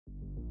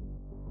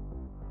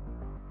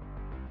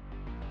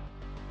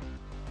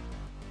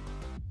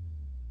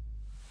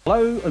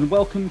Hello and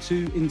welcome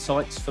to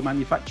Insights for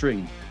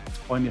Manufacturing.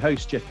 I'm your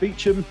host, Jeff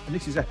Beecham, and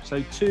this is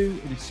episode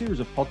 2 in a series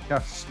of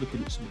podcasts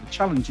looking at some of the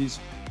challenges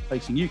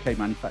facing UK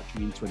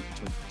manufacturing in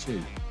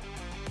 2022.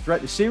 Throughout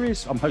the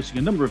series, I'm hosting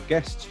a number of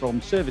guests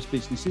from service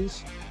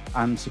businesses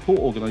and support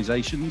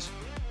organisations,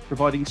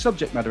 providing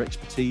subject matter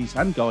expertise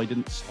and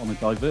guidance on a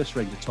diverse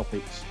range of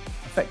topics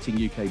affecting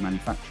UK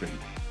manufacturing.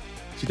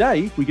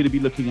 Today, we're going to be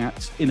looking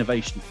at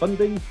innovation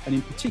funding and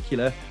in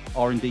particular,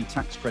 R&D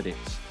Tax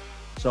Credits.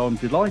 So I'm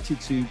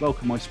delighted to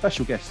welcome my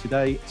special guest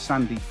today,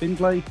 Sandy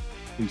Findlay,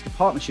 who's the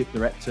Partnership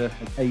Director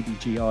at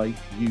ABGi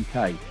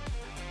UK.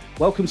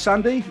 Welcome,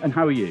 Sandy, and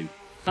how are you?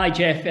 Hi,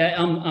 Jeff.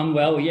 I'm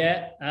well,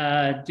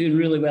 yeah. Doing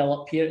really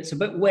well up here. It's a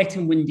bit wet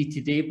and windy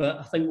today, but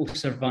I think we'll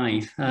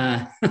survive.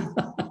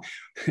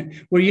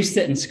 We're used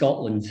to it in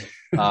Scotland.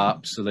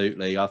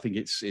 Absolutely. I think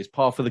it's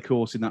par for the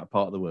course in that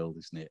part of the world,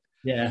 isn't it?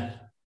 Yeah.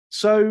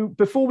 So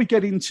before we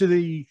get into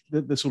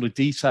the sort of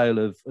detail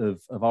of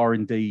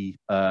R&D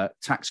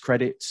tax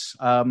credits,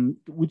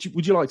 would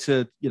you like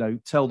to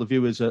tell the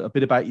viewers a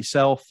bit about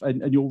yourself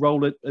and your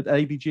role at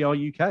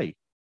ABGi UK?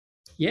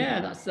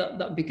 Yeah,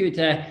 that'd be good.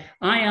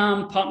 I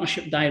am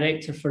Partnership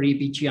Director for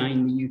ABGi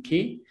in the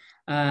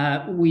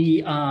UK.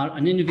 We are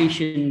an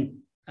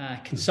innovation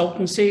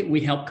consultancy. We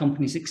help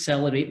companies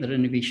accelerate their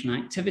innovation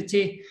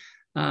activity.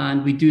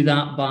 And we do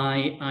that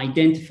by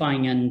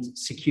identifying and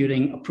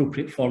securing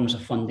appropriate forms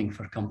of funding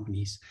for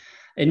companies.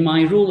 In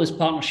my role as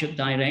Partnership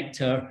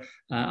Director,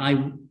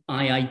 I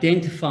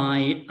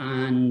identify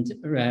and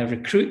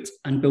recruit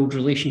and build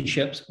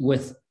relationships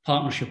with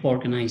partnership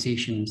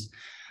organisations,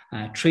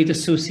 trade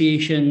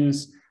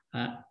associations,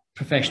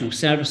 professional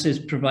services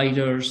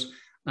providers,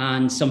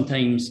 and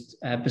sometimes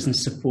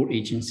business support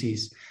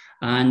agencies.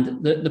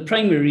 And the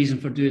primary reason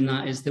for doing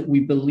that is that we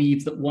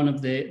believe that one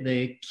of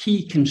the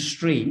key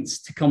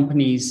constraints to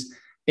companies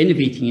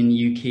innovating in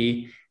the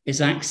UK is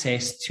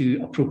access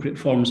to appropriate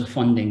forms of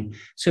funding.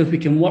 So if we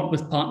can work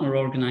with partner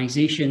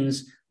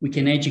organisations, we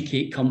can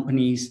educate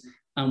companies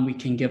and we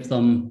can give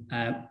them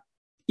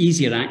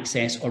easier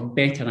access or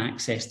better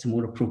access to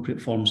more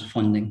appropriate forms of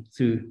funding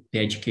through the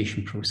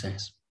education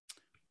process.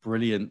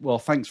 Brilliant. Well,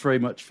 thanks very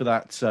much for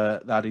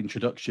that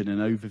introduction and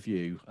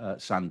overview,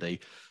 Sandy.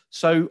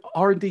 So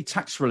R&D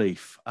Tax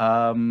Relief,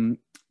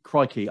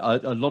 crikey, a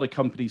lot of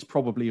companies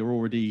probably are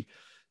already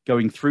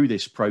going through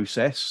this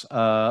process,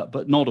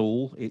 but not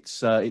all. It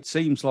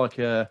seems like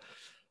a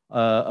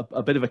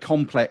bit of a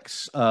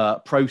complex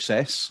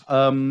process.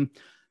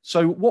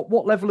 So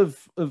what level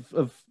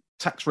of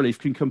tax relief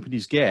can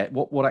companies get?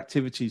 What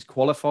activities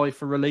qualify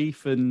for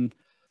relief, and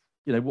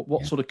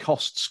what sort of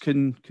costs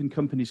can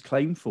companies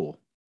claim for?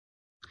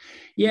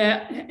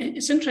 Yeah,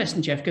 it's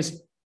interesting, Jeff,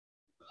 because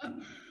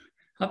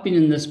I've been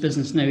in this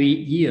business now 8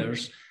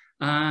 years,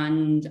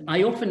 and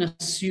I often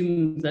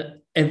assume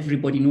that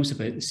everybody knows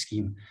about the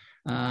scheme.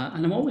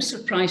 And I'm always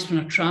surprised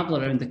when I travel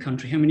around the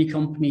country how many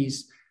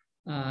companies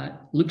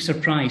look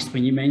surprised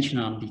when you mention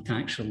R&D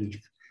Tax Relief.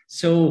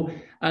 So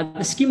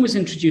the scheme was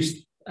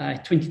introduced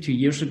 22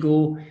 years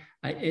ago.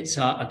 It's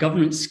a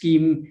government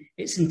scheme.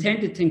 It's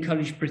intended to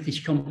encourage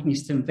British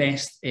companies to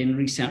invest in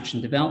research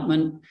and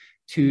development,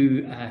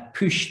 to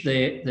push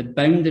the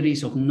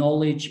boundaries of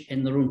knowledge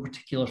in their own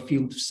particular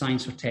field of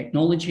science or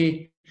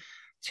technology,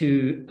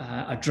 to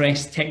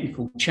address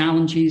technical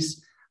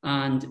challenges,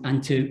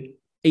 and to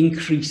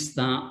increase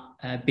that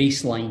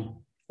baseline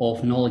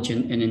of knowledge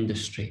in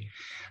industry.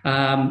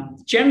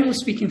 Generally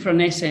speaking, for an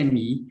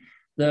SME,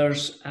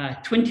 there's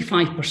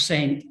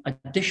 25%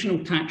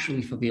 additional tax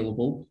relief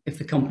available if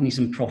the company's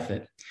in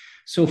profit.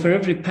 So for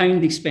every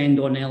 £1 they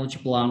spend on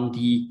eligible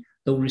R&D,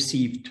 they'll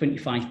receive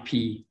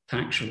 25p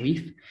tax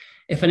relief.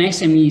 If an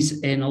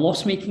SME's in a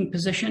loss-making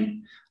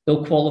position,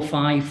 they'll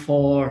qualify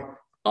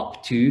for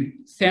up to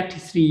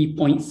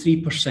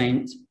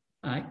 33.3%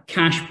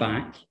 cash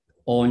back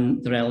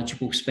on their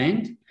eligible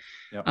spend.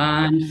 Yep.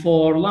 And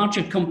for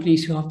larger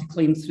companies who have to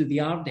claim through the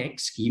RDEC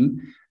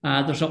scheme,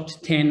 there's up to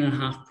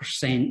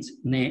 10.5%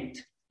 net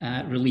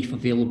relief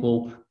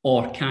available,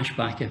 or cash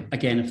back,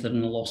 again, if they're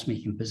in a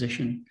loss-making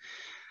position.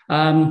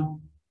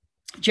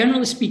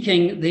 Generally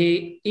speaking,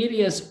 the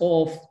areas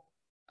of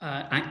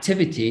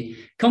activity,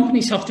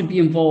 companies have to be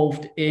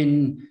involved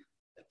in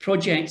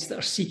projects that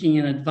are seeking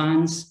an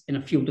advance in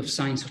a field of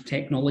science or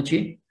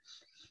technology.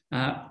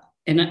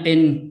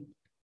 In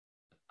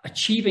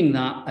achieving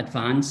that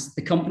advance,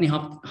 the company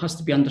has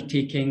to be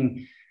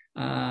undertaking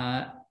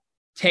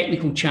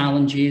technical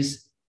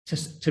challenges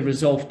to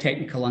resolve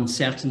technical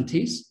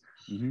uncertainties.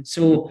 Mm-hmm.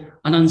 So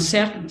an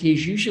uncertainty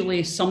is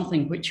usually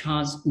something which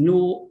has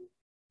no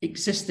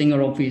existing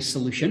or obvious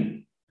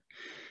solution,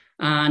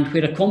 and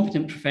where a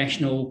competent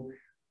professional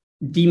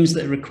deems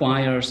that it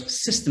requires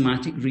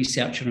systematic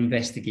research or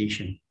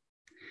investigation.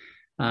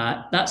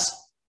 That's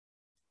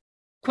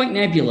quite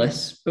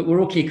nebulous, but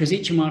we're okay because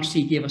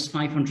HMRC gave us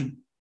 500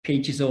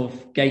 pages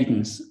of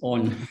guidance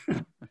on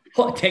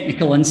what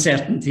technical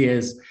uncertainty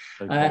is.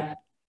 Okay.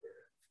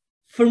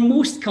 For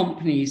most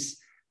companies,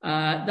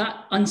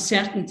 that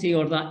uncertainty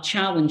or that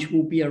challenge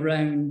will be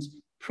around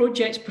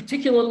projects,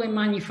 particularly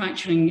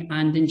manufacturing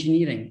and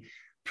engineering,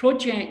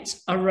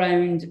 projects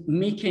around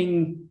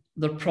making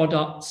their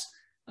products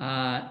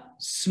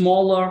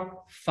smaller,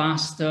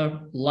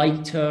 faster,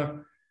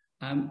 lighter,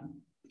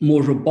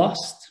 more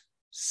robust,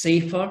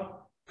 safer,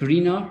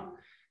 greener,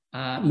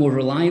 more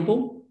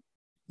reliable.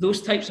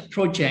 Those types of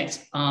projects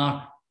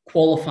are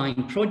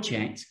qualifying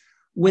projects.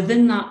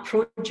 Within that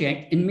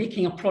project, in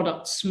making a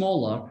product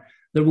smaller,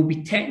 there will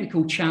be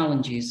technical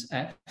challenges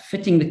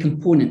fitting the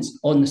components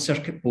on the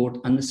circuit board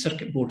and the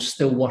circuit board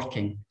still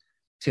working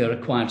to a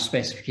required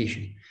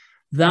specification.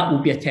 That will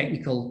be a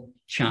technical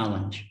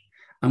challenge.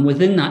 And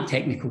within that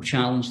technical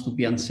challenge, there'll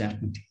be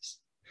uncertainties.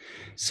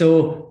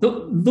 So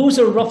those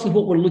are roughly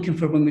what we're looking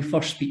for when we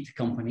first speak to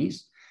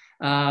companies.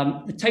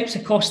 The types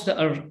of costs that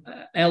are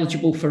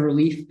eligible for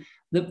relief,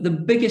 the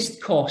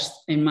biggest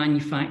cost in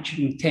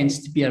manufacturing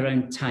tends to be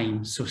around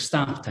time, so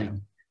staff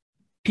time.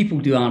 People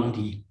do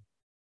R&D.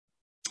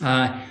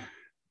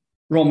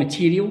 Raw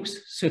materials,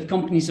 so if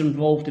companies are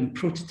involved in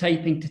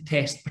prototyping to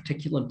test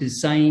particular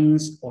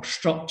designs or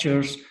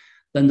structures,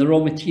 then the raw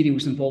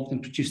materials involved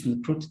in producing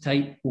the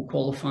prototype will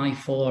qualify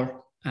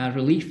for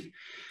relief.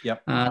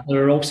 Yep.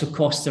 There are also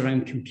costs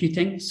around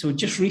computing. So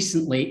just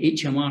recently,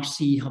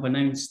 HMRC have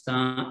announced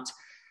that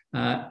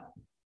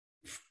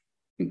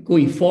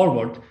going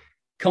forward,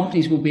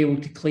 companies will be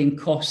able to claim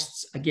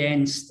costs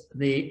against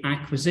the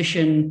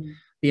acquisition,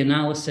 the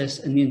analysis,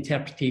 and the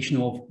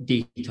interpretation of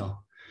data.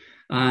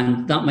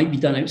 And that might be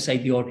done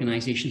outside the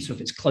organization. So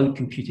if it's cloud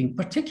computing,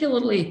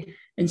 particularly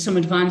in some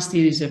advanced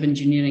areas of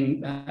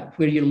engineering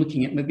where you're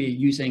looking at maybe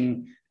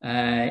using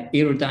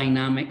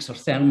aerodynamics or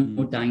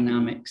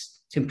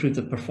thermodynamics to improve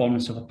the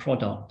performance of a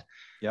product.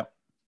 Yep.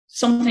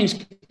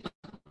 Sometimes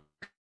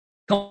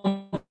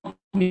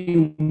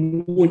companies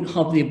won't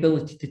have the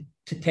ability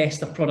to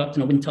test a product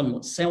in a wind tunnel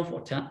itself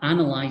or to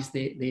analyze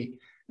the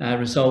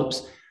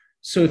results.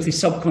 So if they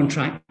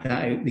subcontract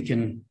that out, they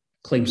can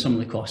claim some of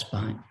the costs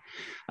back.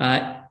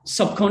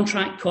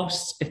 Subcontract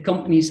costs, if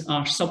companies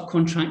are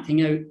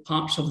subcontracting out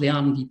parts of the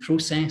R&D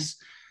process,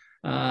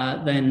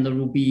 then there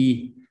will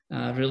be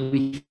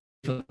relief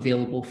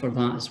available for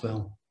that as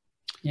well.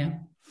 Yeah.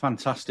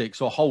 Fantastic.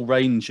 So a whole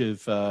range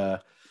of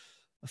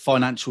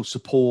financial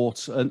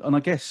support. And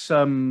I guess,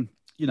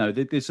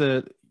 there's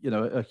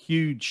a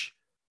huge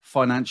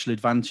financial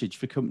advantage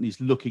for companies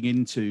looking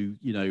into,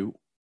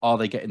 are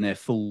they getting their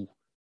full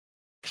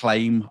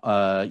claim?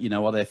 Are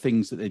there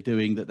things that they're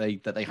doing that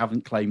they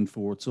haven't claimed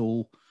for at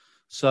all?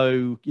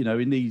 So,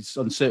 in these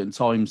uncertain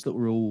times that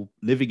we're all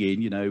living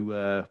in,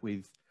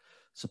 with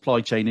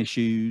supply chain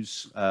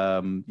issues,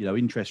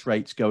 interest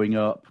rates going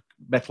up,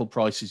 metal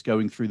prices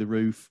going through the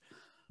roof,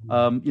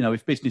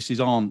 if businesses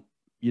aren't,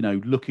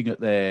 looking at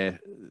the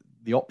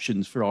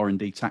options for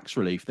R&D tax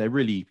relief, they're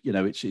really,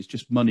 it's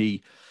just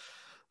money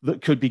that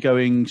could be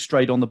going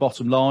straight on the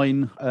bottom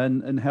line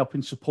and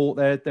helping support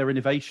their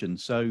innovation.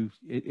 So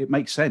it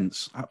makes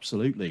sense.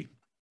 Absolutely.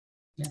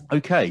 Yeah.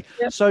 Okay.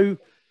 Yeah. So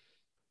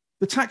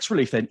the tax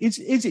relief then, is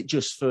it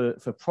just for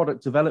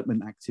product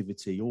development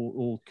activity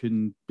or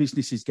can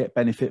businesses get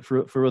benefit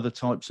for other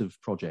types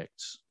of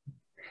projects?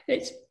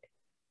 It's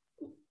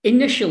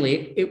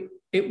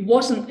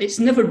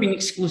never been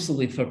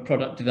exclusively for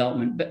product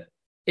development, but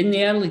in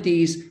the early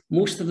days,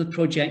 most of the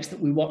projects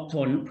that we worked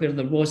on where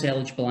there was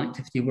eligible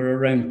activity were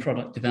around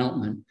product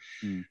development.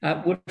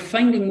 We're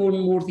finding more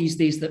and more these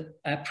days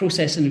that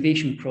process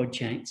innovation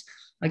projects,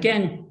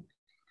 again,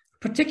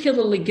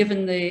 particularly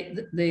given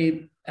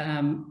the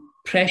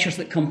pressures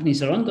that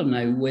companies are under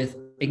now with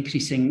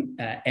increasing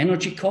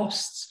energy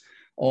costs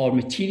or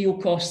material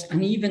costs,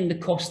 and even the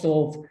cost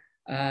of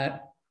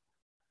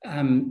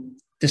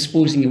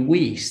disposing of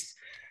waste.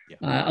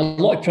 A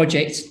lot of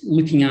projects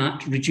looking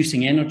at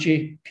reducing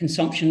energy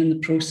consumption in the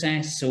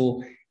process,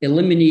 so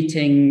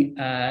eliminating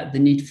the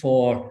need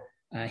for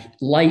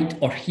light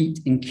or heat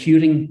in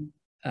curing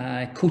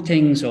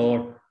coatings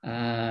or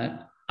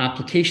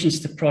applications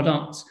to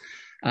products,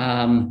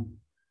 the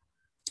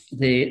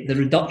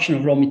reduction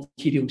of raw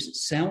materials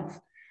itself.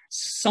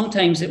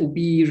 Sometimes it will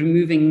be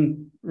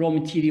removing raw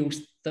materials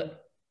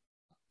that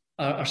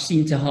are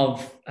seen to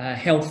have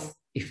health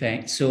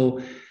effects.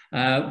 So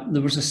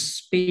there was a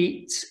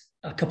spate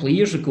a couple of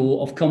years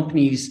ago of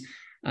companies,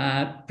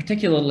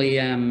 particularly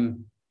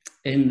in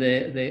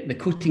the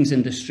coatings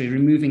industry,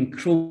 removing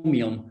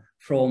chromium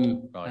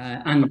from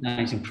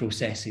anodizing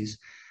processes.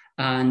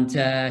 And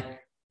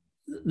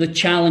the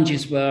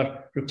challenges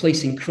were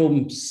replacing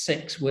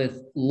chromium-6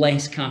 with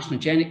less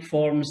carcinogenic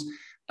forms.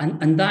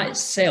 And that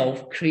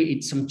itself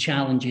created some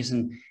challenges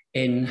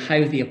in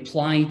how they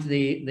applied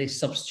the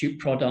substitute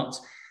products,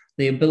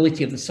 the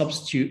ability of the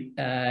substitute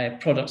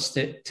products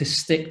to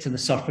stick to the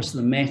surface of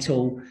the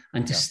metal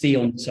and to stay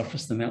on the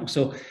surface of the metal.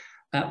 So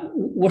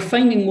we're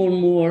finding more and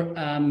more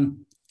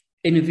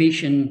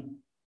innovation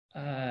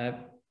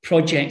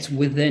projects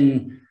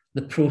within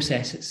the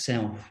process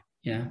itself,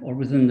 or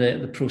within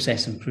the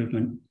process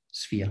improvement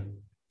sphere.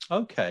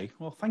 Okay,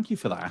 well, thank you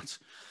for that.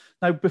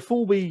 Now,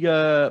 before we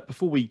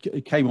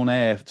came on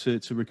air to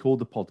record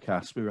the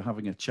podcast, we were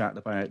having a chat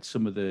about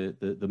some of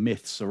the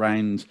myths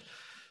around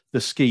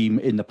the scheme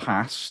in the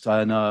past,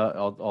 and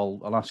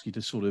I'll ask you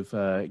to sort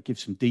of give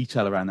some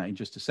detail around that in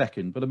just a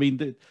second. But I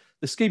mean,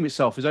 the scheme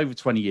itself is over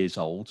 20 years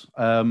old.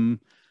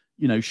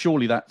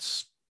 Surely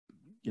that's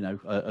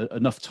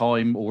enough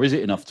time, or is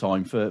it enough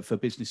time for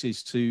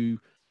businesses to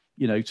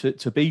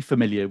be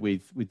familiar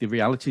with the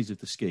realities of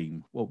the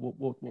scheme?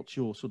 What's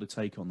your sort of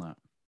take on that?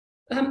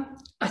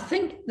 I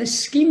think the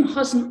scheme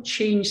hasn't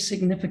changed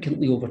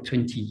significantly over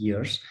 20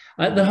 years.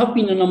 There have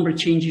been a number of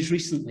changes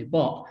recently,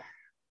 but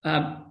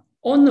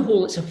on the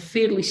whole, it's a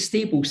fairly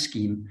stable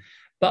scheme.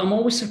 But I'm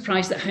always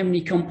surprised at how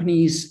many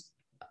companies,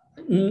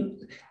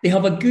 they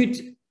have a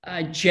good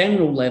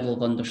general level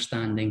of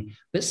understanding,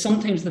 but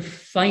sometimes the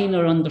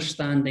finer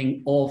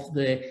understanding of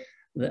the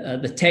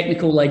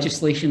technical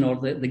legislation or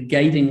the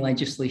guiding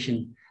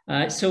legislation.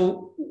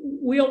 So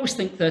we always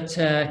think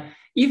that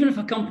even if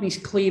a company's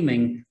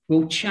claiming,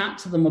 we'll chat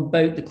to them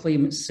about the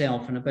claim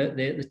itself and about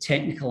the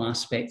technical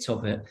aspects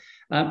of it.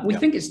 We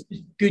think it's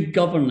good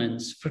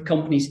governance for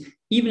companies,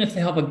 even if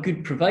they have a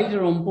good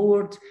provider on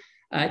board,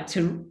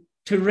 to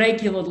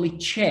regularly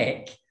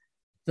check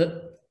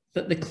that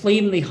the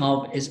claim they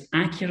have is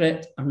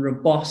accurate and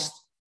robust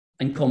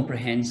and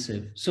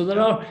comprehensive. So there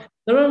are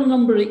a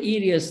number of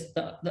areas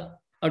that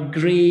are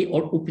grey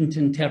or open to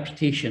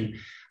interpretation.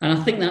 And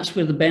I think that's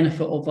where the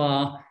benefit of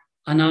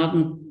an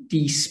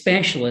R&D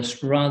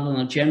specialist rather than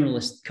a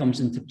generalist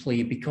comes into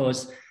play,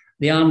 because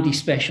the R&D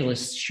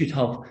specialist should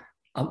have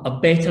a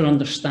better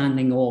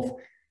understanding of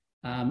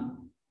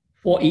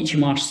what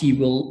HMRC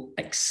will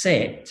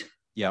accept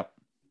in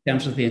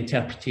terms of the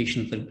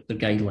interpretation of the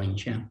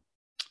guidelines. Yeah.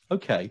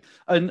 Okay,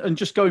 and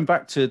just going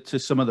back to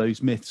some of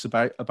those myths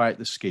about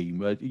the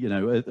scheme, are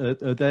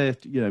there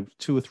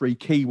two or three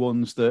key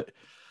ones that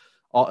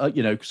are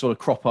sort of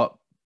crop up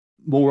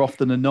more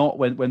often than not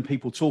when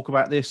people talk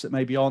about this that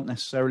maybe aren't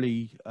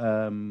necessarily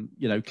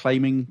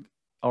claiming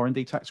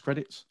R&D tax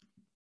credits?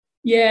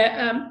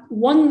 Yeah,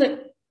 one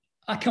that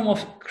I come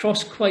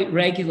across quite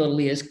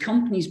regularly is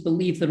companies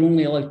believe they're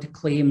only allowed to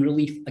claim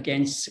relief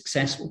against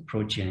successful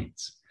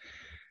projects.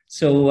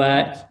 So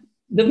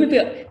they've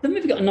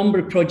maybe got a number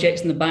of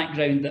projects in the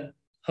background that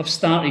have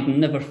started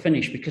and never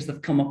finished because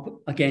they've come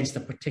up against a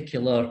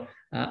particular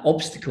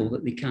obstacle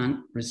that they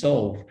can't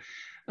resolve.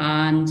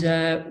 And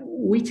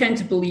we tend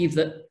to believe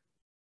that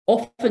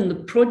often the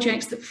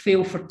projects that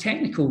fail for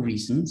technical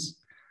reasons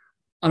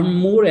are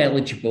more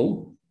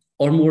eligible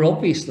or more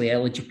obviously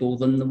eligible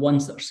than the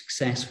ones that are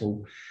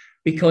successful.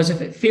 Because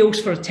if it fails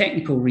for a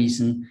technical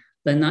reason,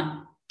 then that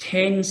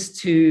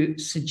tends to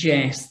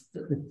suggest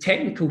that the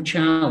technical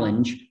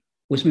challenge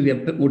was maybe a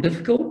bit more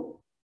difficult,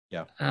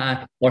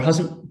 or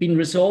hasn't been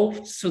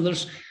resolved. So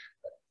there's,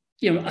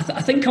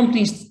 I think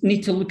companies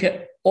need to look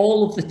at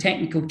all of the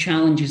technical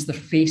challenges they're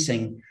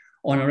facing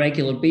on a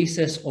regular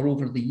basis or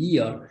over the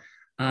year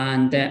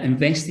and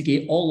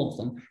investigate all of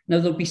them. Now,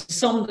 there'll be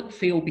some that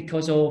fail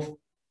because of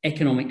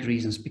economic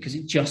reasons, because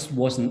it just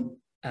wasn't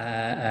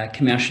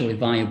commercially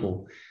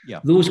viable.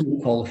 Those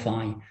won't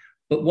qualify,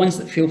 but ones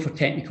that fail for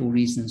technical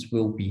reasons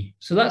will be.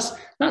 So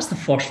that's the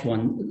first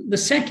one. The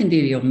second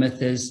area of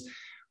myth is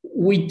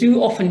we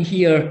do often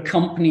hear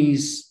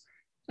companies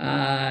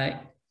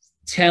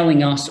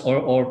telling us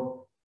or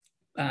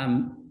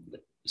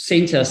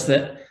saying to us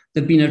that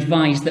they've been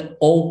advised that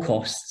all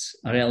costs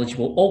are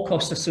eligible, all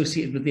costs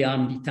associated with the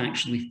R&D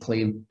tax relief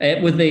claim,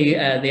 with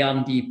the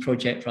R&D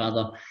project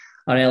rather,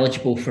 are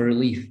eligible for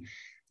relief.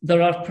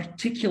 There are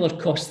particular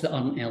costs that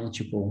aren't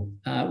eligible.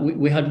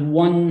 We had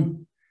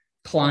one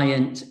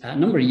client a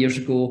number of years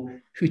ago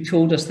who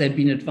told us they'd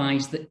been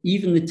advised that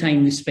even the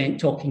time they spent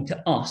talking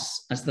to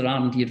us as their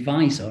R&D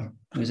advisor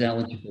was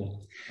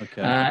eligible.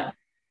 Okay.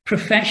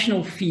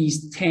 Professional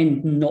fees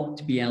tend not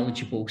to be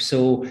eligible.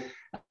 So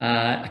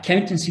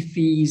accountancy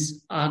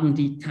fees,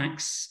 R&D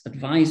tax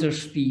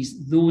advisors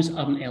fees, those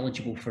aren't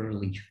eligible for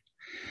relief.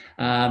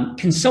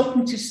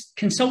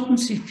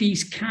 Consultancy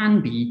fees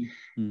can be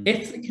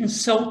if the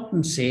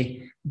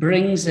consultancy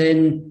brings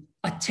in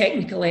a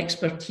technical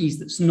expertise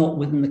that's not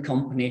within the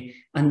company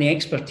and the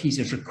expertise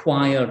is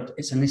required.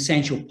 It's an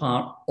essential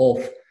part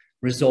of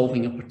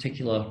resolving a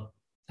particular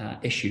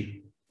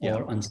issue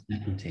or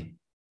uncertainty.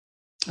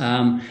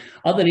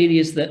 Other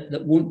areas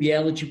that won't be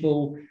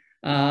eligible,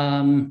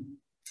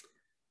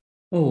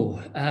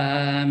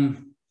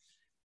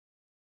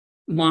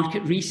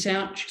 market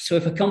research. So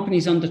if a company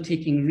is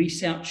undertaking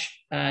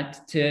research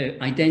to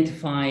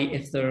identify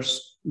if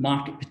there's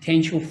market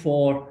potential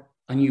for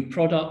a new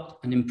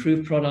product, an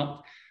improved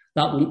product,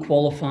 that won't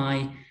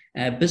qualify.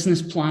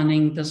 Business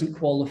planning doesn't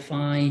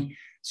qualify.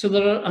 So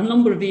there are a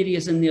number of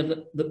areas in there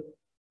that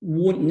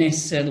won't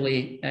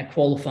necessarily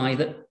qualify,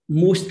 that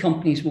most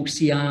companies will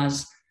see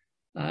as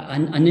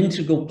an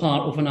integral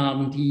part of an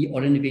R&D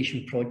or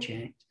innovation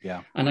project.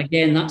 Yeah. And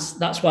again,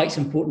 that's why it's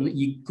important that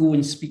you go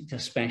and speak to a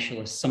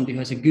specialist, somebody who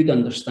has a good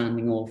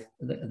understanding of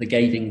the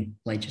guiding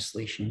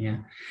legislation. Yeah.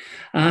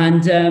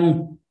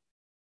 And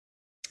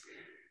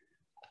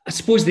I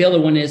suppose the other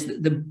one is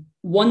that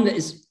one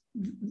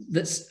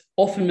that's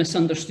often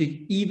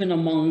misunderstood, even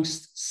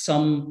amongst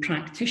some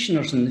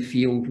practitioners in the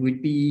field,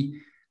 would be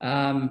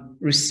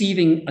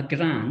receiving a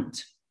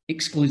grant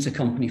excludes a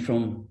company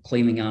from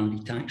claiming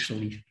R&D tax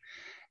relief.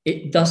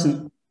 It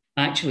doesn't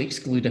actually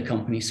exclude a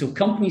company. So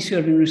companies who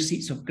are in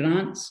receipts of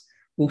grants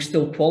will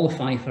still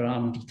qualify for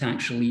R&D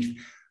tax relief.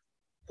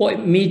 What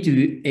it may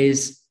do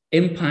is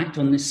impact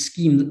on the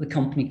scheme that the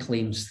company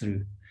claims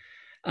through.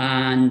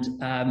 And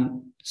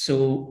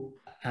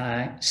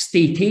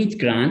state aid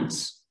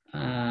grants,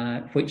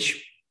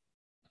 which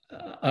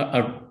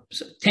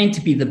tend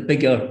to be the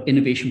bigger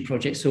innovation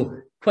projects. So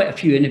quite a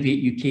few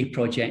Innovate UK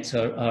projects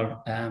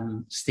are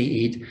state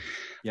aid.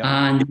 Yep.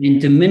 And in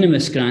de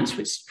minimis grants,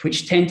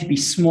 which tend to be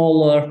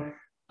smaller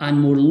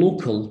and more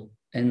local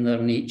in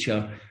their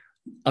nature,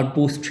 are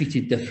both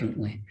treated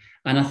differently.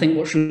 And I think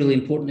what's really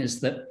important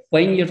is that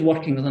when you're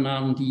working with an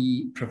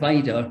R&D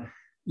provider,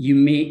 you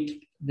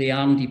make the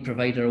R&D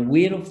provider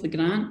aware of the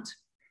grant.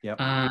 Yep.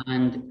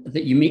 And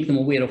that you make them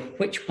aware of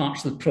which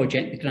parts of the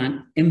project the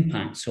grant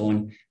impacts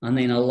on, and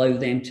then allow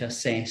them to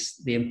assess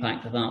the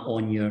impact of that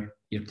on your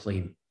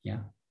claim. Yeah.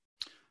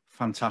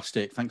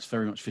 Fantastic. Thanks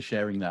very much for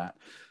sharing that.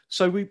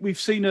 So we've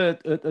seen a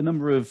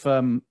number of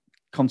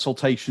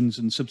consultations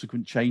and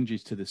subsequent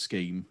changes to the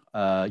scheme.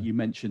 You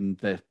mentioned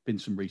there have been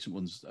some recent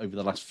ones over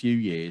the last few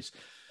years.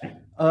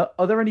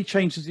 Are there any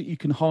changes that you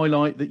can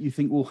highlight that you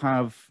think will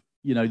have,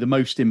 the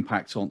most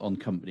impact on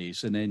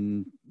companies, and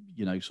then,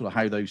 sort of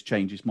how those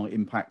changes might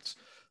impact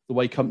the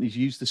way companies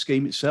use the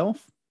scheme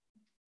itself?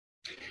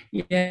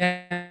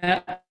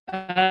 Yeah.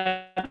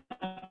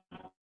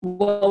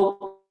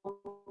 Well,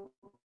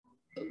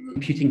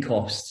 computing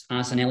costs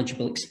as an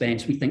eligible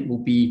expense, we think will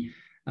be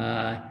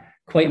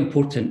quite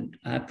important,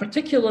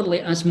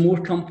 particularly as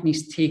more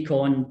companies take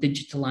on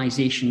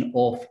digitalization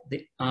of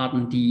the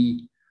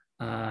R&D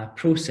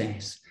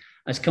process.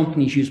 As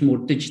companies use more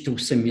digital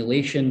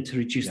simulation to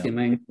reduce the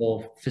amount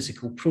of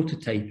physical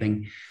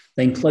prototyping,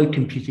 then cloud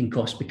computing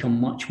costs become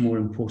much more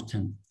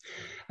important.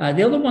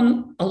 The other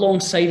one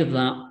alongside of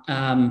that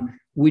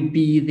would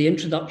be the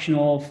introduction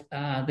of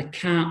the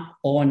cap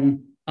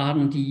on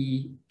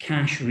R&D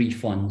cash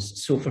refunds.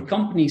 So for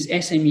companies,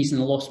 SMEs in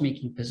a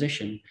loss-making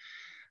position,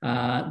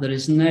 there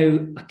is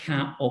now a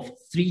cap of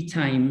 3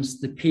 times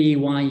the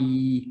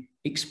PAYE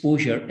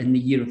exposure in the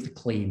year of the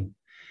claim.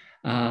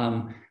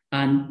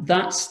 And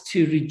that's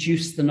to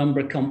reduce the number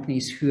of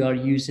companies who are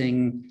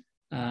using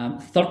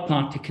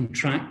third-party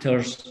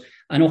contractors,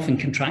 and often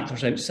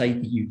contractors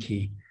outside the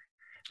UK.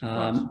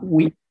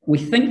 We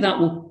think that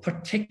will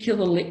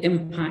particularly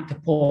impact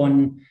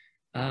upon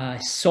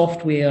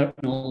software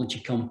technology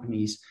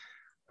companies,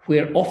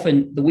 where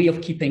often the way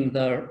of keeping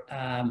their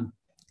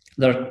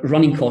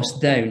running costs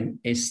down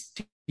is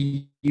to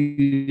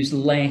use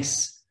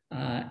less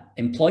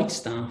employed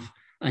staff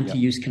and to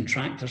use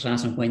contractors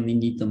as and when they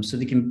need them, so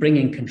they can bring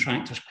in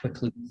contractors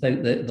quickly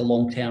without the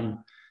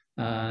long-term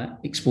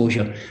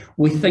exposure.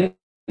 We think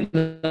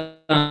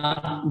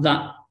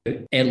that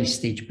early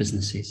stage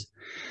businesses.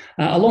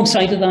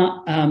 Alongside of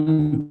that,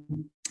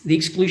 the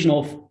exclusion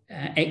of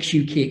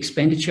ex-UK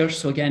expenditure.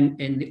 So again,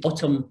 in the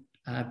autumn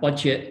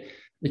budget,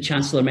 the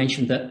Chancellor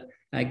mentioned that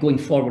going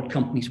forward,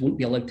 companies won't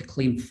be allowed to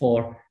claim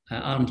for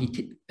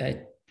R&D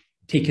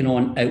taken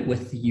on out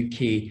with the UK.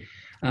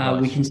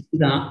 We can see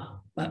that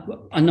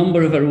a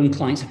number of our own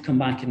clients have come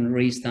back and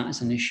raised that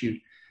as an issue.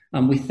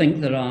 And we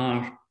think there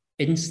are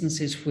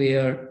instances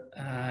where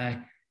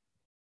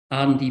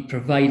R&D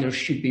providers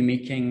should be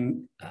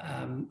making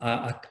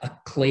a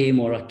claim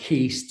or a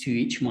case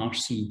to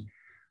HMRC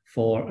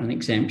for an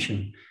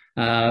exemption.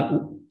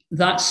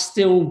 That's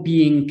still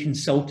being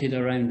consulted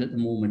around at the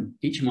moment.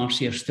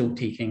 HMRC are still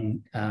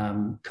taking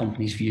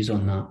companies' views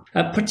on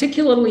that,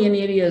 particularly in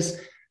areas,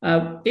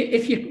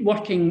 if you're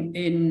working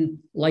in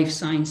life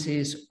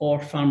sciences or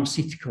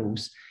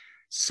pharmaceuticals,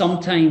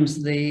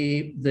 sometimes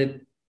the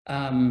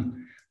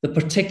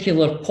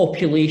particular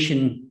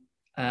population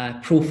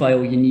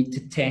profile you need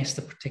to test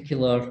a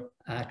particular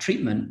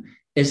treatment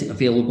isn't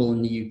available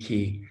in the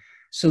UK.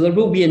 So there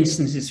will be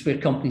instances where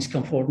companies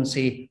come forward and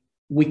say,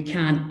 we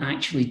can't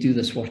actually do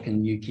this work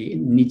in the UK, it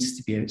needs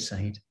to be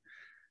outside.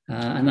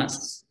 And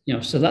that's,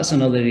 so that's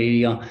another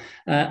area.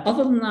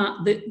 Other than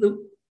that,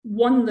 the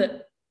one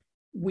that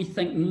we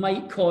think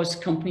might cause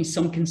companies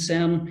some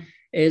concern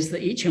is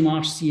that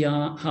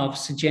HMRC have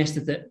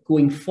suggested that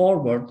going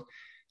forward,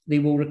 they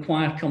will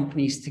require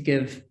companies to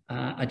give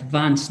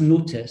advance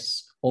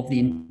notice of the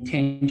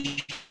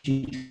intention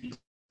to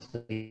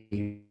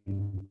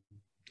claim.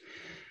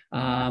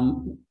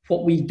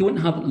 What we don't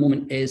have at the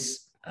moment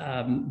is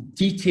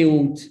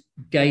detailed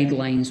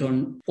guidelines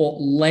on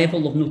what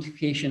level of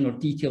notification or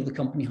detail the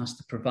company has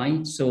to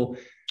provide. So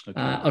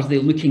are they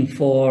looking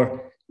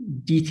for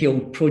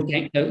detailed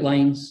project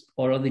outlines,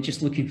 or are they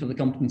just looking for the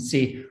company to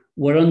say,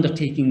 we're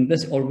undertaking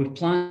this, or we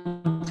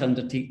plan to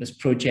undertake this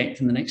project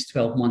in the next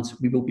 12 months,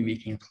 we will be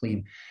making a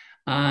claim.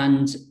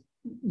 And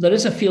there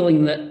is a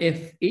feeling that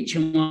if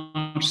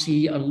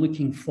HMRC are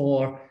looking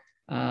for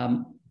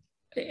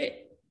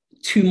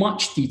too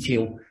much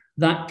detail,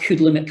 that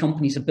could limit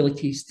companies'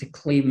 abilities to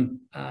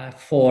claim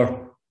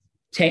for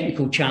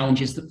technical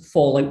challenges that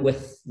fall out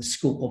with the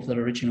scope of their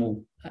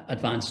original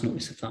advance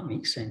notice, if that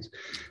makes sense.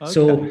 Okay.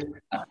 So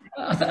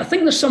I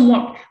think there's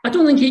somewhat, I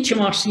don't think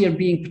HMRC are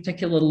being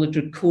particularly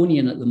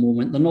draconian at the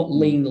moment. They're not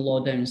laying the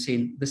law down and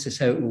saying this is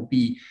how it will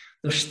be.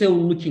 They're still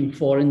looking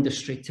for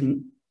industry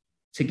to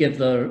give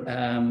their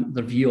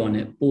view on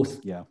it, both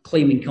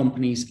claiming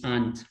companies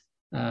and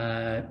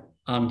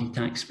R&D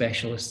tax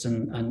specialists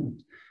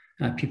and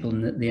people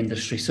in the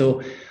industry.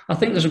 So I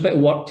think there's a bit of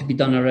work to be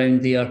done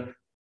around there.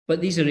 But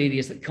these are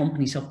areas that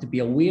companies have to be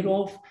aware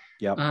of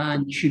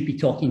and should be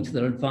talking to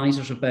their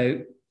advisors about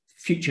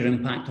future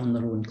impact on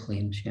their own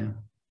claims. Yeah.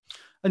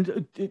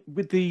 And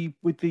with the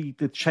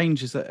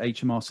changes that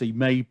HMRC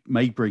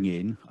may bring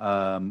in,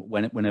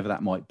 whenever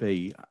that might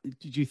be,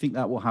 do you think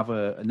that will have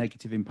a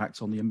negative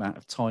impact on the amount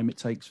of time it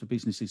takes for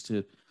businesses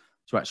to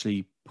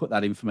actually put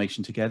that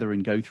information together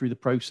and go through the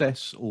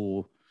process,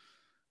 or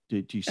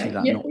do you see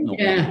that not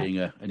being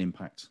an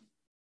impact?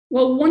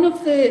 Well, one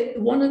of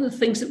the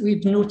things that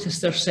we've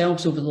noticed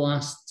ourselves over the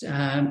last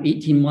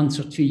 18 months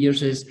or 2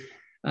 years is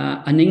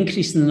an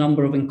increase in the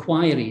number of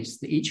inquiries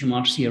that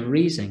HMRC are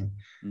raising.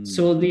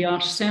 So they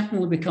are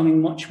certainly becoming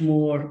much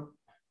more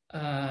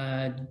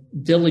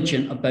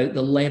diligent about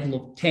the level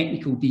of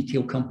technical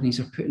detail companies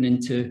are putting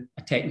into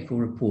a technical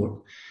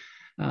report.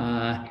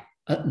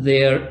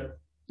 Their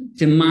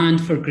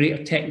demand for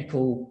greater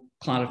technical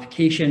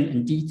clarification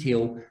and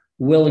detail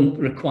will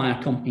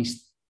require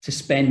companies to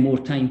spend more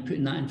time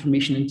putting that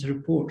information into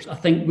reports. I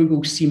think we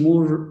will see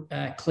more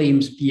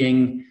claims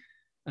being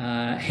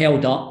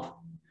held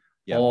up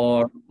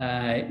or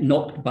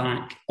knocked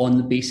back on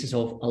the basis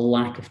of a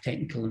lack of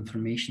technical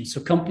information.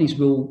 So companies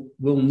will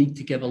need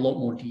to give a lot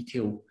more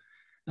detail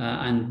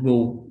and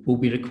will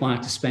be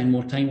required to spend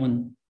more time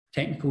on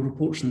technical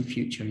reports in the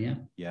future.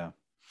 Yeah.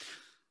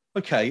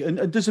 Okay,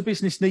 and does a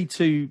business need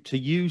to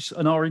use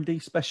an R&D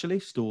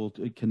specialist, or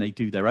can they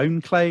do their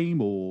own claim,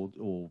 or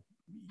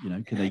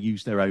can they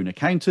use their own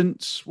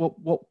accountants?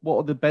 What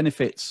are the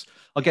benefits?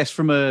 I guess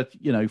from a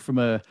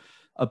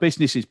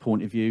business's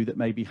point of view that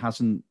maybe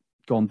hasn't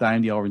gone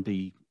down the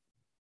R&D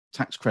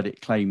tax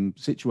credit claim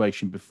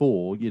situation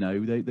before,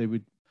 they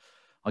would,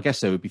 I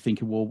guess they would be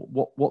thinking,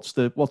 well, what's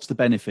the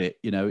benefit?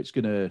 It's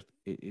gonna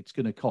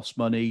cost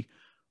money.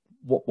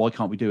 Why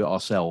can't we do it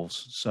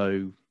ourselves?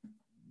 So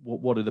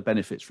what are the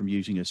benefits from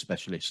using a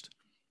specialist?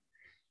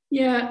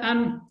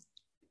 Yeah,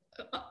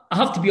 I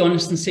have to be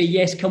honest and say,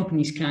 yes,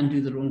 companies can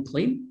do their own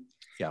claim.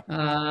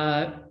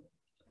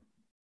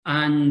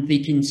 And they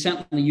can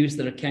certainly use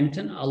their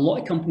accountant. A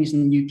lot of companies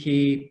in the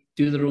UK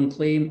do their own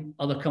claim.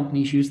 Other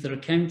companies use their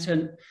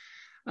accountant.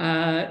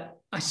 I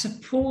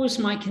suppose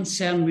my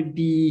concern would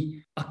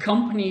be a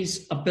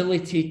company's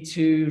ability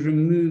to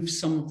remove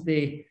some of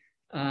the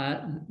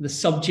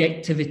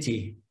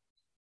subjectivity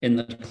in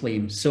their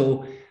claim.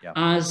 So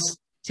as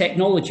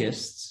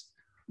technologists,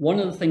 one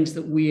of the things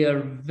that we are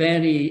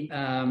very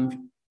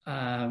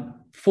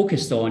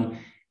focused on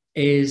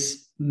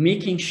is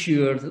making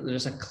sure that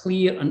there's a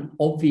clear and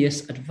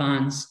obvious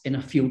advance in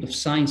a field of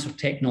science or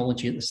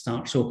technology at the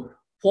start. So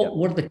what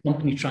were the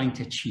company trying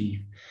to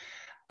achieve?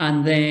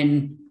 And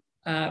then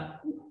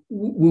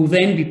we'll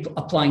then be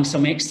applying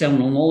some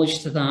external knowledge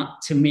to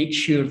that to make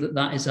sure that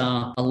that is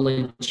a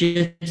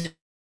legitimate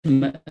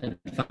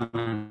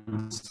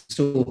advance.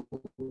 So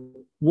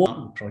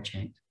what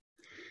project?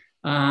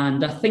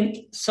 And I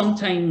think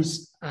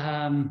sometimes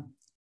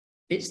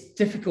it's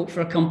difficult for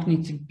a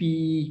company to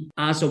be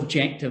as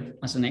objective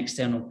as an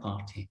external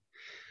party.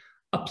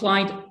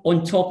 Applied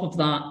on top of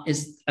that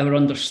is our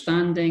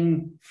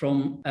understanding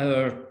from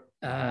our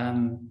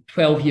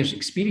 12 years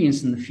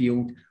experience in the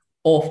field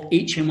of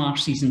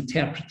HMRC's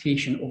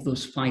interpretation of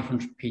those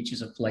 500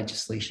 pages of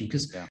legislation,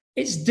 because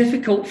it's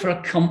difficult for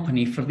a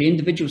company, for the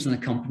individuals in the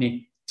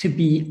company, to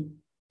be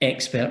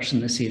experts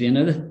in this area.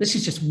 Now, this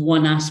is just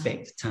one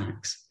aspect of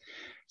tax.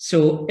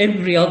 So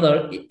every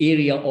other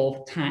area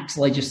of tax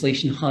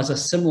legislation has a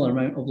similar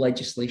amount of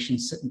legislation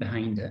sitting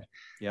behind it.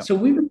 So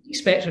we would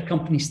expect our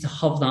companies to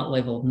have that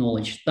level of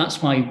knowledge.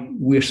 That's why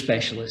we're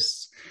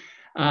specialists.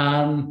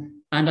 And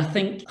I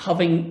think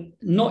having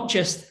not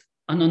just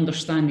an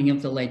understanding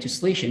of the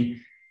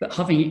legislation, but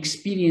having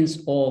experience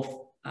of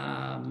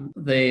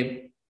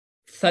the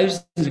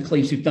thousands of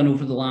claims we've done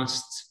over the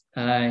last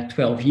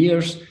 12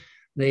 years,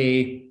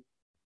 the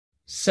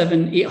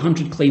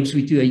 700-800 claims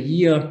we do a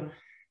year,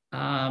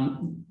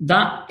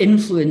 that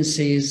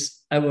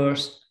influences our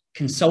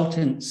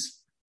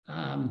consultants'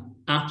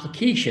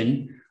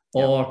 application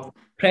or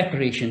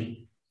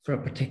preparation for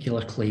a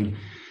particular claim.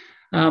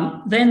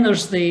 Then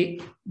there's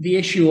the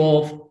issue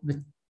of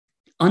the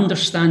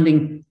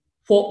understanding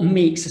what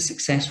makes a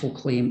successful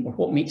claim or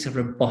what makes a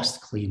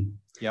robust claim.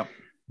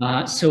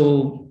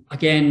 So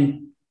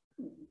again,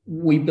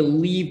 we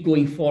believe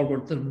going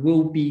forward there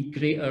will be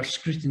greater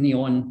scrutiny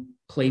on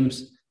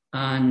claims,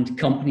 and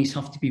companies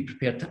have to be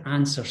prepared to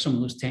answer some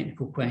of those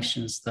technical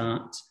questions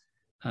that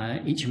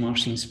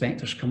HMRC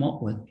inspectors come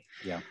up with.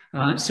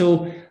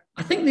 So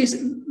I think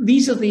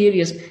these are the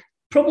areas.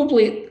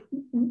 probably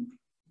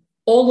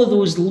all of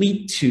those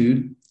lead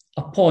to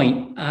a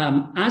point.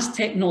 As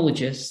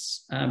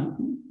technologists,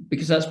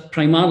 because that's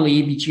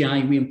primarily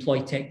ABGi, we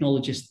employ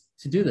technologists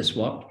to do this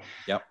work.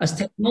 Yep. As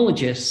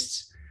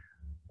technologists,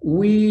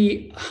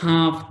 we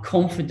have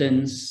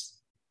confidence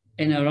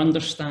in our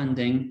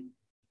understanding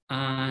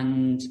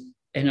and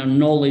in our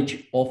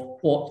knowledge of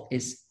what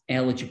is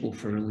eligible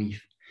for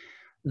relief.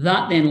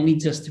 That then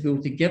leads us to be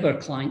able to give our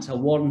clients a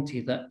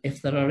warranty that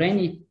if there are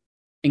any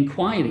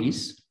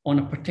inquiries on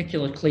a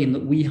particular claim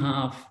that we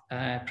have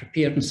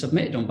prepared and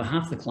submitted on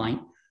behalf of the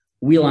client,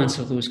 we'll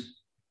answer those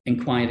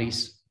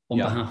inquiries on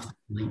behalf of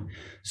the client.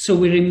 So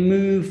we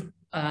remove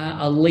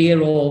a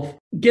layer of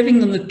giving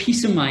them the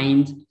peace of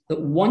mind that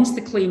once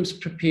the claim's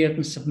prepared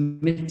and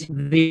submitted,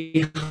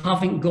 they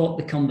haven't got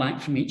the comeback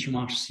from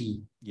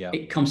HMRC. Yeah.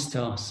 It comes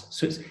to us.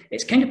 So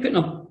it's kind of putting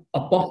a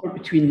buffer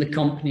between the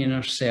company and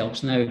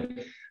ourselves. Now,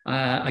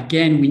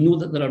 again, we know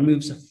that there are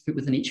moves afoot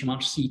within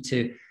HMRC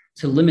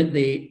to limit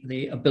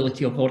the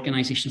ability of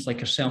organisations like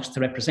ourselves to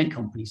represent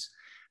companies.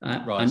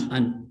 Right.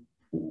 And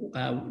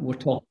we're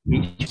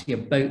talking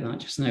about that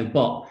just now.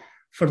 But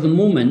for the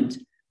moment,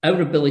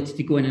 our ability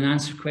to go in and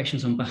answer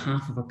questions on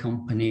behalf of a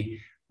company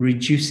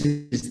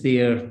reduces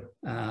their,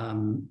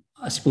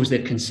 I suppose,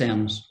 their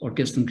concerns or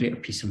gives them greater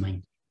peace of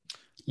mind.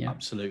 Yeah,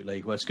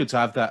 absolutely. Well, it's good to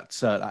have that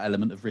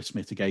element of risk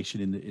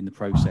mitigation in the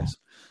process.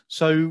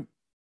 So,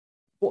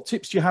 what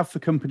tips do you have for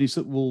companies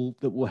that will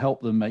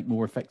help them make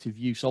more effective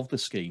use of the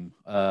scheme,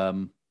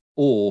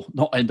 or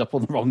not end up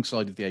on the wrong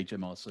side of the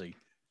HMRC?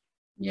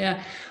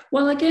 Yeah,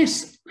 well, I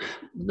guess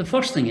the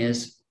first thing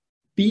is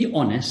be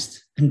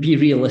honest and be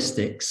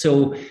realistic.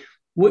 So,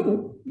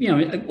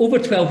 over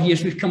 12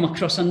 years, we've come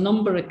across a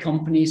number of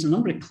companies, a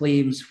number of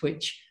claims,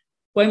 which,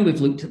 when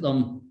we've looked at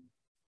them,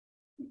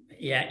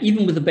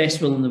 even with the best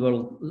will in the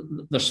world,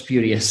 they're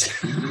spurious.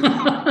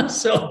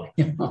 So,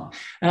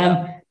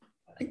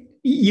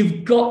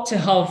 you've got to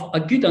have a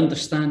good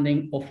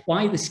understanding of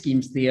why the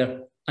scheme's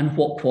there and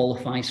what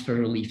qualifies for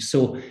relief.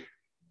 So,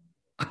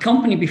 a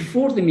company,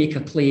 before they make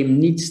a claim,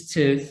 needs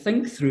to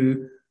think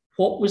through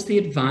what was the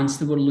advance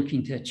they were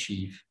looking to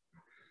achieve.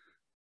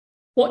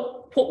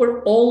 What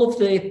were all of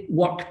the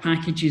work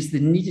packages they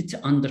needed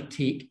to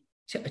undertake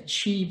to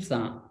achieve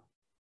that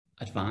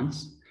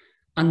advance?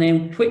 And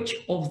then which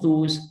of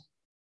those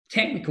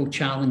technical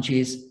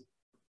challenges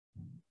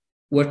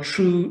were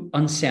true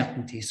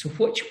uncertainties? So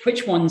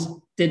which ones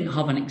didn't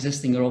have an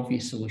existing or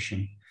obvious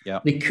solution? Yeah.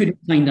 They couldn't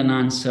find an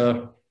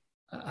answer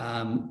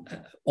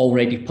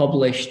already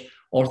published,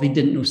 or they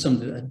didn't know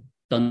somebody that had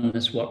done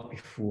this work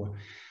before.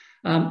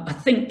 I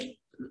think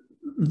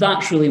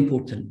that's really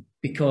important,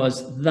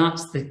 because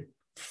that's the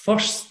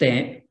first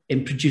step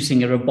in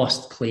producing a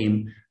robust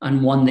claim,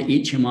 and one that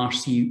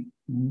HMRC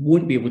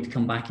won't be able to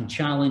come back and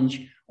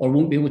challenge, or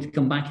won't be able to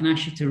come back and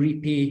ask you to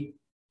repay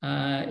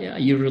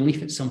your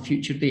relief at some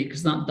future date,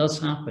 because that does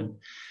happen.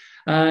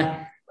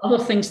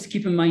 Other things to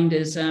keep in mind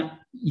is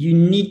you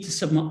need to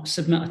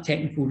submit a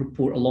technical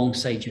report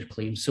alongside your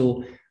claim.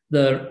 So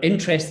they're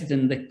interested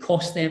in the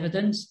cost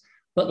evidence,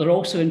 but they're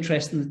also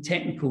interested in the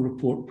technical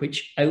report,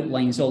 which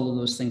outlines all of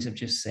those things I've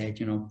just said,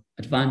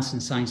 advance in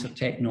science or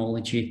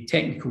technology,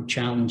 technical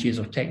challenges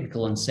or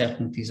technical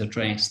uncertainties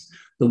addressed,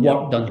 the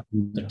work done to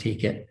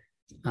undertake it,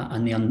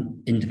 and the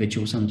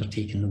individuals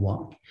undertaking the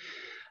work.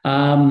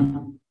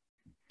 And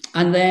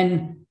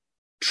then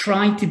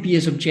try to be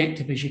as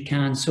objective as you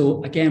can.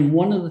 So again,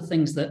 one of the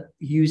things that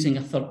using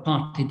a third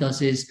party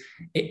does is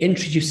it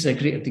introduces a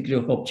greater degree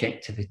of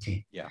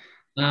objectivity. Yeah.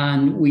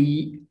 And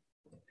we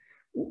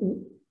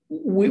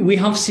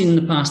have seen in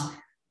the past,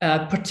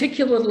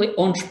 particularly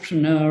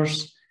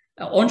entrepreneurs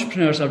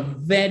are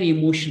very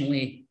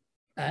emotionally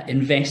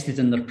invested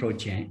in their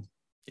project.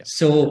 Yep.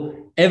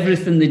 So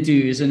everything they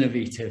do is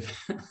innovative.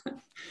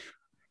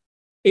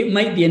 It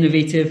might be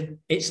innovative.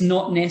 It's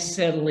not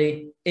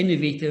necessarily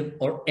innovative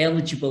or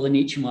eligible in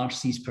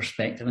HMRC's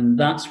perspective. And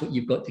that's what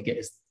you've got to get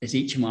is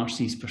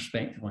HMRC's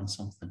perspective on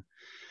something.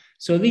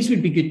 So these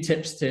would be good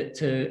tips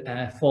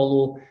to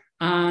follow.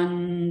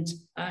 And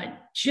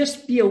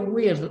just be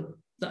aware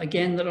that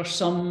again, there are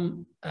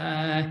some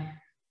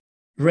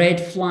red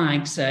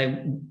flags,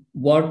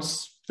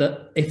 words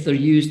that, if they're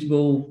used,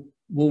 will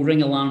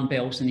ring alarm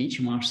bells in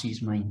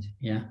HMRC's mind.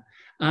 Yeah.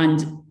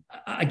 And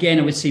again,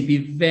 I would say be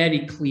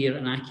very clear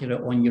and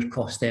accurate on your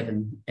cost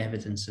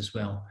evidence as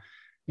well.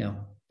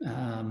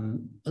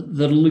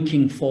 They're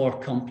looking for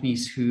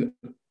companies who,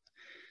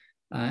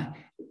 and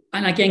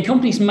again,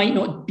 companies might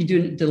not be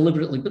doing it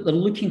deliberately, but they're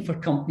looking for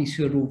companies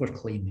who are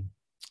overclaiming.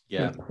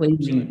 Yeah, they're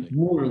claiming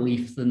more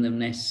relief than they're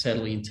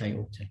necessarily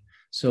entitled to.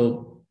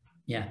 So,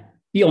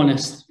 be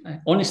honest.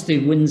 Honesty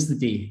wins the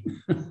day.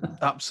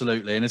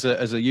 Absolutely. And as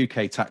a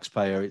UK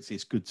taxpayer,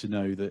 it's good to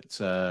know that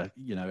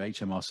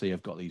HMRC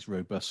have got these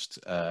robust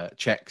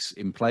checks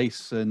in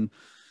place, and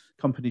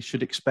companies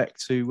should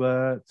expect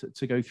to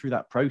go through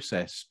that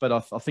process. But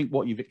I think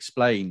what you've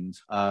explained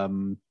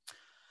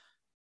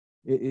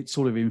it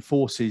sort of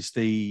enforces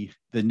the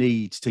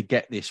need to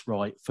get this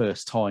right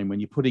first time when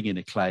you're putting in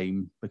a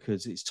claim,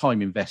 because it's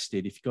time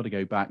invested. If you've got to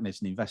go back and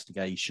there's an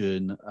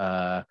investigation,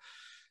 a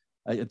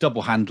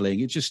double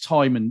handling, it's just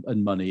time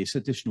and money. It's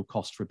additional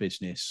cost for a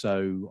business.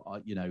 So,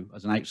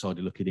 as an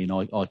outsider looking in,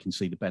 I can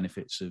see the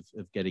benefits of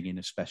getting in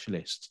a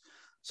specialist.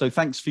 So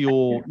thanks for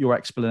your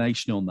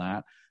explanation on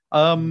that.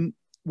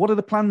 What are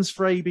the plans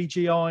for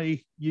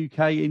ABGi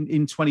UK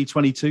in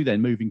 2022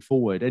 then, moving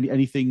forward?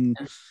 Anything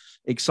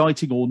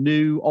exciting or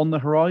new on the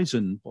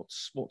horizon?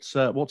 What's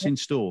in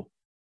store?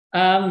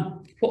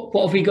 What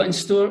have we got in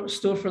store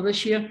for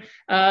this year?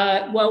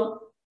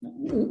 Well,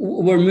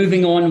 we're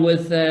moving on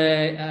with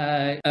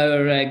our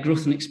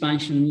growth and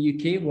expansion in the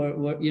UK.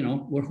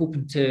 We're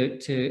hoping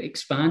to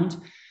expand.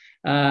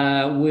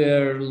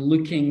 We're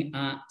looking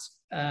at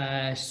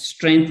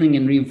strengthening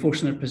and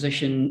reinforcing our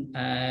position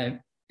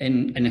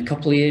in a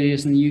couple of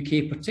areas in the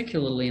UK,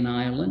 particularly in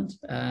Ireland.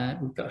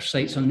 We've got our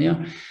sights on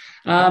there.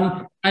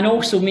 And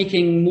also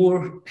making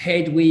more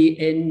headway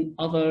in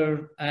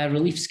other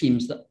relief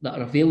schemes that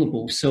are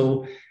available.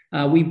 So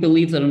we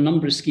believe there are a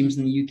number of schemes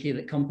in the UK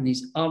that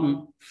companies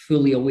aren't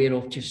fully aware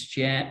of just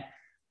yet.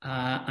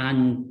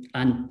 And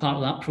part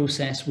of that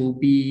process will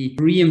be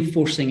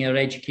reinforcing our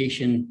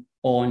education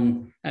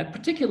on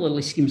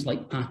particularly schemes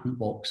like Patent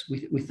Box.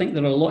 We think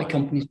there are a lot of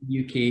companies in the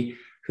UK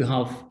who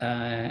have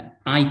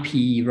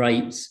IP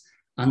rights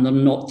and they're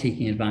not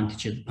taking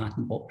advantage of the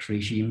Patent Box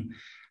regime.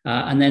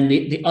 And then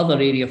the other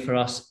area for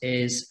us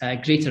is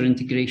greater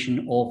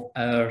integration of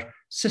our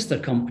sister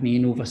company,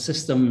 Innova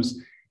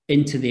Systems,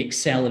 into the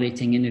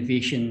accelerating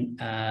innovation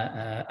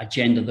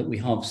agenda that we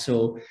have.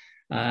 So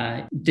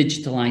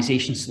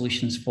digitalization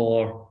solutions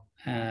for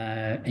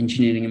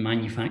engineering and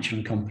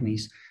manufacturing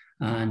companies,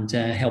 and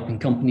helping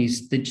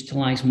companies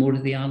digitalize more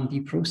of the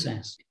R&D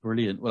process.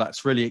 Brilliant. Well,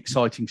 that's really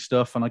exciting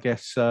stuff. And I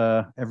guess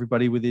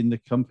everybody within the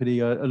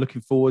company are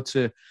looking forward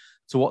to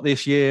what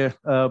this year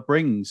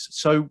brings.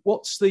 So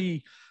what's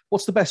the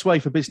best way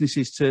for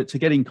businesses to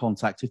get in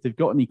contact if they've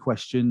got any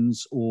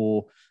questions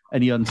or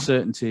any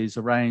uncertainties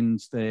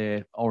around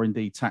their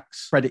R&D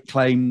tax credit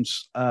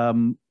claims?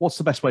 What's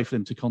the best way for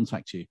them to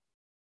contact you?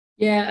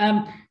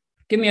 Yeah,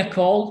 give me a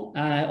call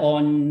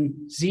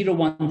on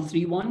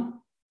 0131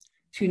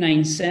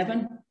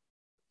 297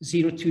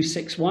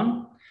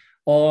 0261,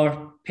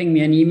 or ping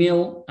me an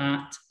email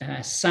at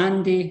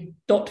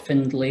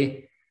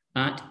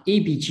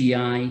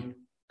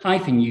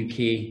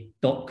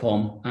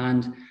sandy.findlay@abgi-uk.com,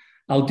 and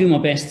I'll do my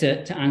best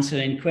to answer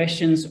any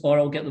questions, or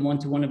I'll get them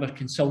onto one of our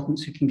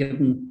consultants who can give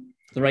them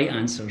the right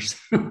answers.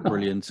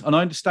 Brilliant. And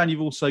I understand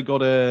you've also got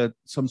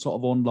some sort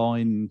of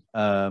online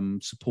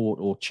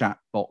support or chat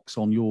box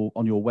on your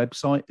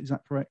website. Is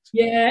that correct?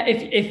 Yeah.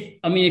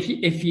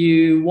 If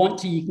you want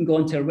to, you can go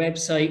onto our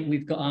website.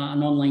 We've got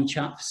an online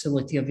chat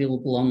facility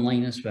available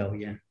online as well.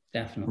 Yeah,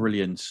 definitely.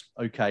 Brilliant.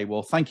 Okay.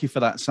 Well, thank you for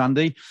that,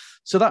 Sandy.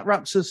 So that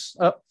wraps us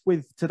up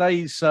with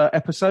today's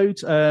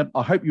episode.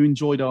 I hope you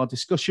enjoyed our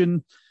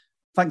discussion.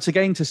 Thanks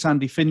again to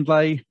Sandy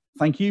Findlay.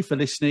 Thank you for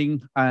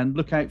listening, and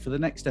look out for the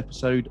next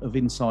episode of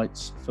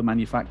Insights for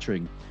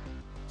Manufacturing.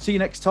 See you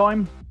next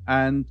time,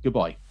 and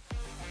goodbye.